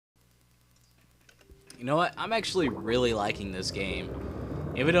You know what? I'm actually really liking this game.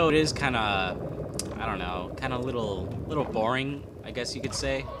 Even though it is kind of, I don't know, kind of little boring, I guess you could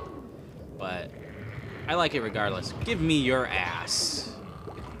say. But I like it regardless. Give me your ass.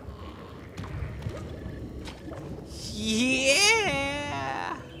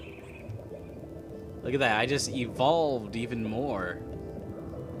 Yeah! Look at that, I just evolved even more.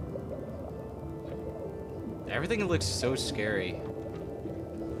 Everything looks so scary.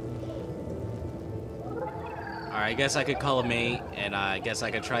 Alright, I guess I could call a mate, and I guess I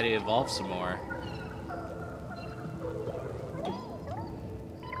could try to evolve some more.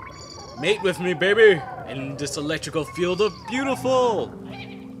 Mate with me, baby! In this electrical field of beautiful!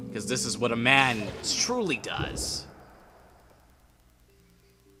 Because this is what a man truly does.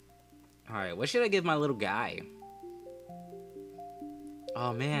 Alright, what should I give my little guy?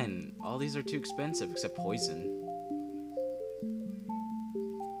 Oh man, all these are too expensive except poison.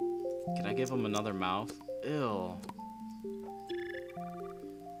 Can I give him another mouth? Ew.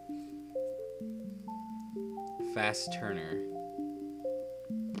 Fast Turner.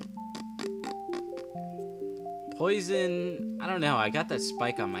 Poison, I don't know, I got that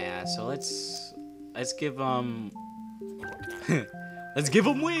spike on my ass, so let's give let's give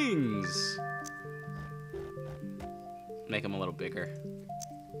him wings! Make him a little bigger.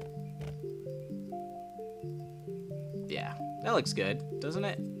 Yeah, that looks good, doesn't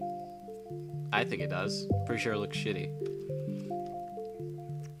it? I think it does. Pretty sure it looks shitty.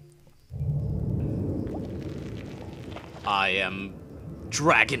 I am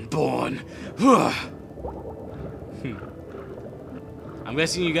Dragonborn. I'm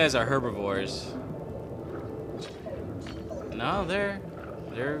guessing you guys are herbivores. No, they're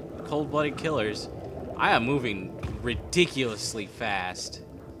cold-blooded killers. I am moving ridiculously fast.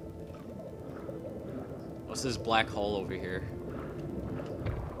 What's this black hole over here?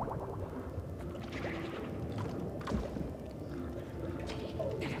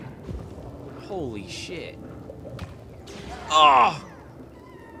 Holy shit. Oh!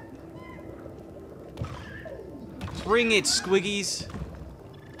 Bring it, Squiggies.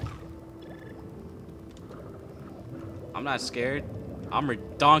 I'm not scared. I'm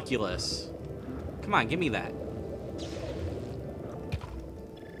redonkulous. Come on, give me that.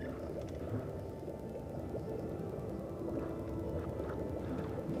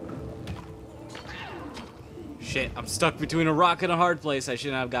 Shit, I'm stuck between a rock and a hard place. I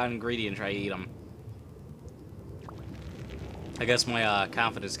shouldn't have gotten greedy and try to eat them. I guess my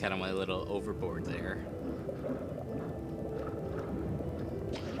confidence kind of went a little overboard there.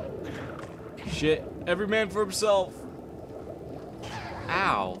 Shit, every man for himself.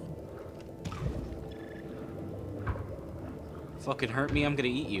 Ow. Fucking hurt me, I'm gonna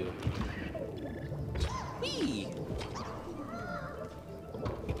eat you. Whee!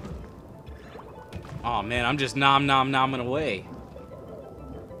 Aw, man, I'm just nomming away.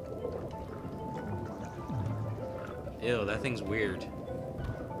 Ew, that thing's weird.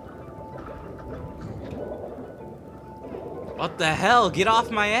 What the hell? Get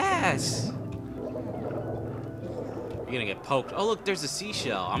off my ass! You're gonna get poked. Oh, look, there's a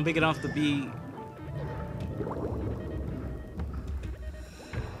seashell. I'm big enough to be...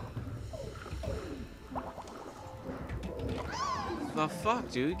 The fuck,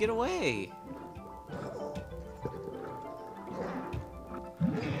 dude? Get away!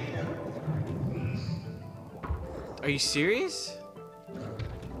 Are you serious?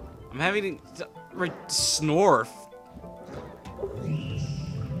 I'm having to snorf.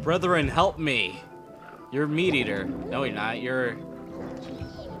 Brethren, help me. You're a meat eater. No, you're not. You're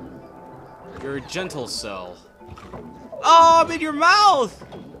a gentle soul. Oh, I'm in your mouth!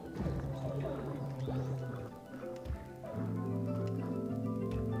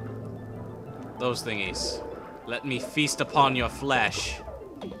 Those thingies. Let me feast upon your flesh.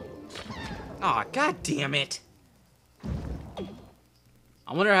 Aw, god damn it.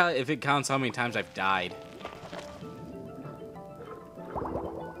 I wonder if it counts how many times I've died.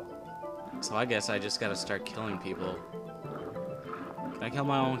 So I guess I just gotta start killing people. Can I kill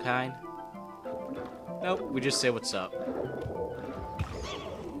my own kind? Nope, we just say what's up.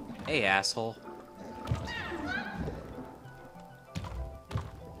 Hey, asshole.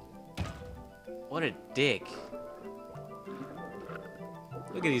 What a dick.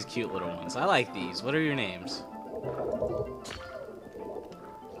 Look at these cute little ones. I like these. What are your names?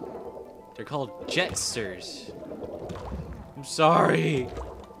 They're called Jetsters. I'm sorry.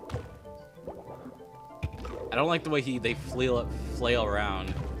 I don't like the way they flail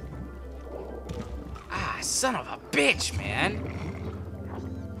around. Ah, son of a bitch, man.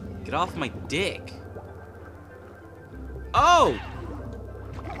 Get off my dick. Oh!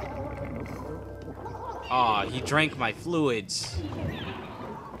 Aw, he drank my fluids.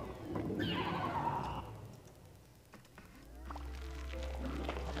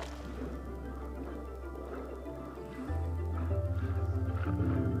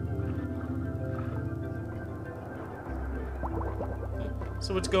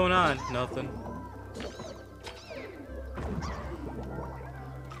 So what's going on? Nothing.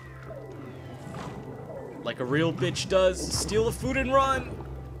 Like a real bitch does. Steal the food and run.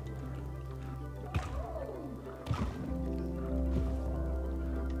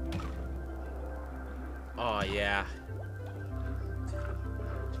 Oh, yeah.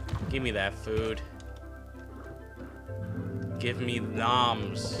 Give me that food. Give me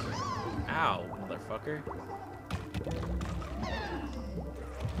noms. Ow, motherfucker.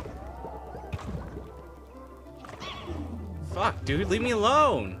 Fuck, dude, leave me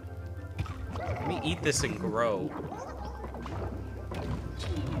alone. Let me eat this and grow.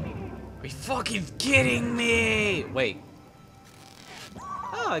 Are you fucking kidding me? Wait.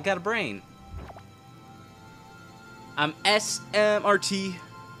 Oh, I got a brain. I'm SMRT.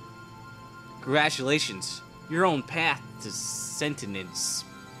 Congratulations. Your own path to sentience.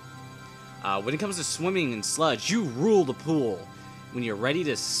 When it comes to swimming in sludge, you rule the pool. When you're ready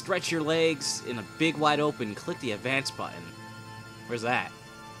to stretch your legs in a big wide open, click the advance button. Where's that?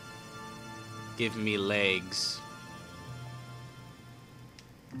 Give me legs.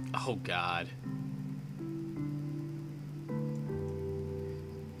 Oh, God.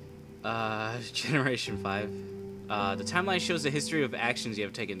 Generation 5. The timeline shows the history of actions you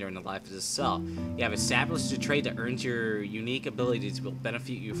have taken during the life of the cell. You have established a trait that earns your unique abilities that will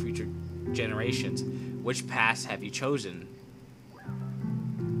benefit you future generations. Which paths have you chosen?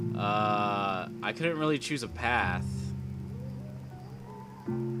 I couldn't really choose a path.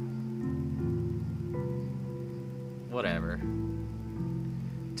 Whatever.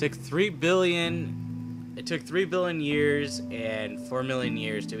 It took 3 billion years and 4 million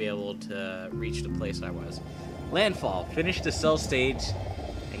years to be able to reach the place I was. Landfall. Finish the cell stage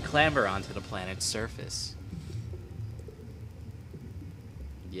and clamber onto the planet's surface.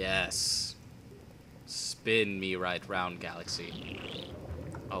 Yes. Spin me right round, galaxy.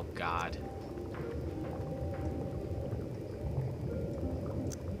 Oh, God.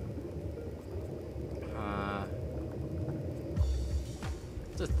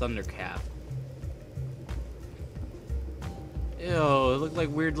 It's a thundercat. Ew, it looked like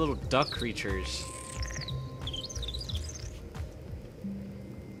weird little duck creatures.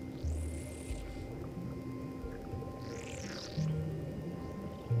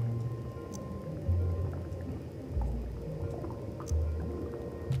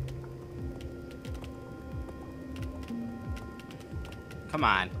 Come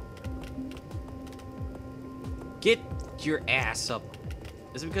on. Get your ass up.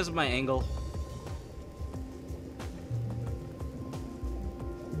 Is it because of my angle?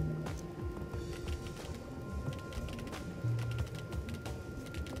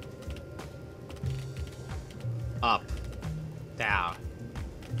 Up. Down.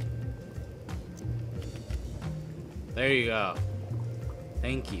 There you go.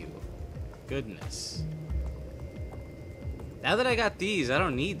 Thank you. Goodness. Now that I got these, I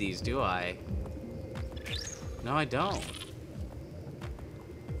don't need these, do I? No, I don't.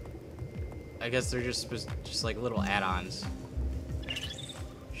 I guess they're just like little add-ons.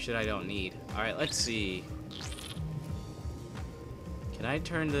 Shit I don't need. Alright, let's see. Can I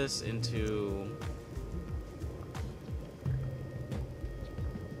turn this into...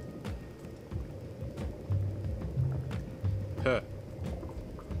 Huh.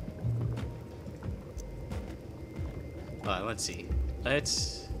 Let's see.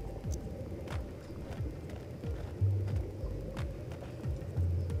 Let's...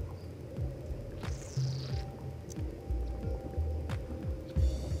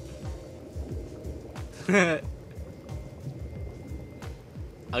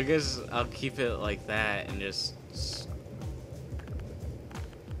 I guess I'll keep it like that and just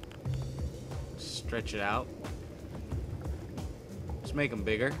stretch it out. Just make them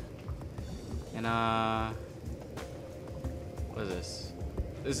bigger. And what is this?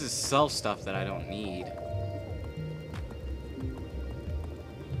 This is self stuff that I don't need.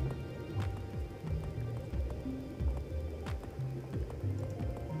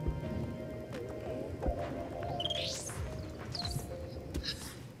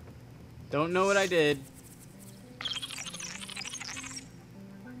 Don't know what I did.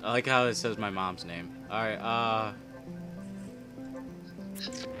 I like how it says my mom's name. Alright,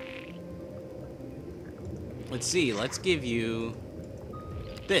 let's see. Let's give you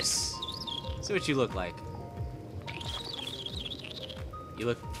this. See what you look like. You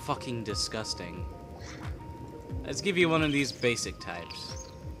look fucking disgusting. Let's give you one of these basic types.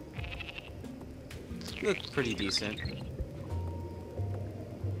 You look pretty decent.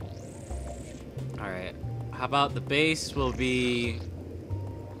 Alright. How about the base will be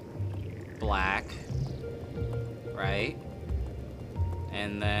black, right?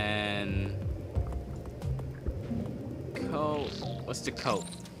 And then coat. What's the coat?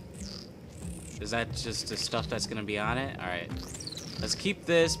 Is that just the stuff that's gonna be on it? Alright. Let's keep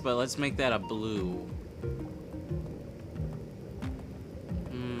this, but let's make that a blue.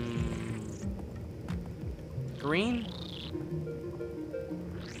 Green?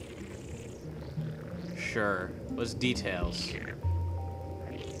 Sure. What's details?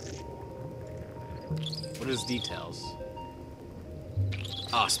 What is details?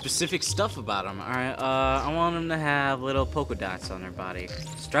 Oh, specific stuff about them. Alright, I want them to have little polka dots on their body.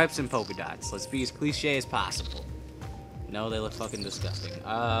 Stripes and polka dots. Let's be as cliche as possible. No, they look fucking disgusting.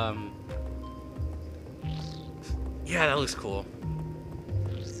 Yeah, that looks cool.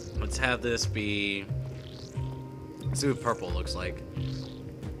 Let's have this be... Let's see what purple looks like.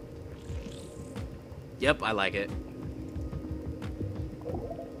 Yep, I like it.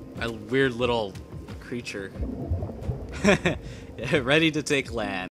 A weird little creature. Ready to take land.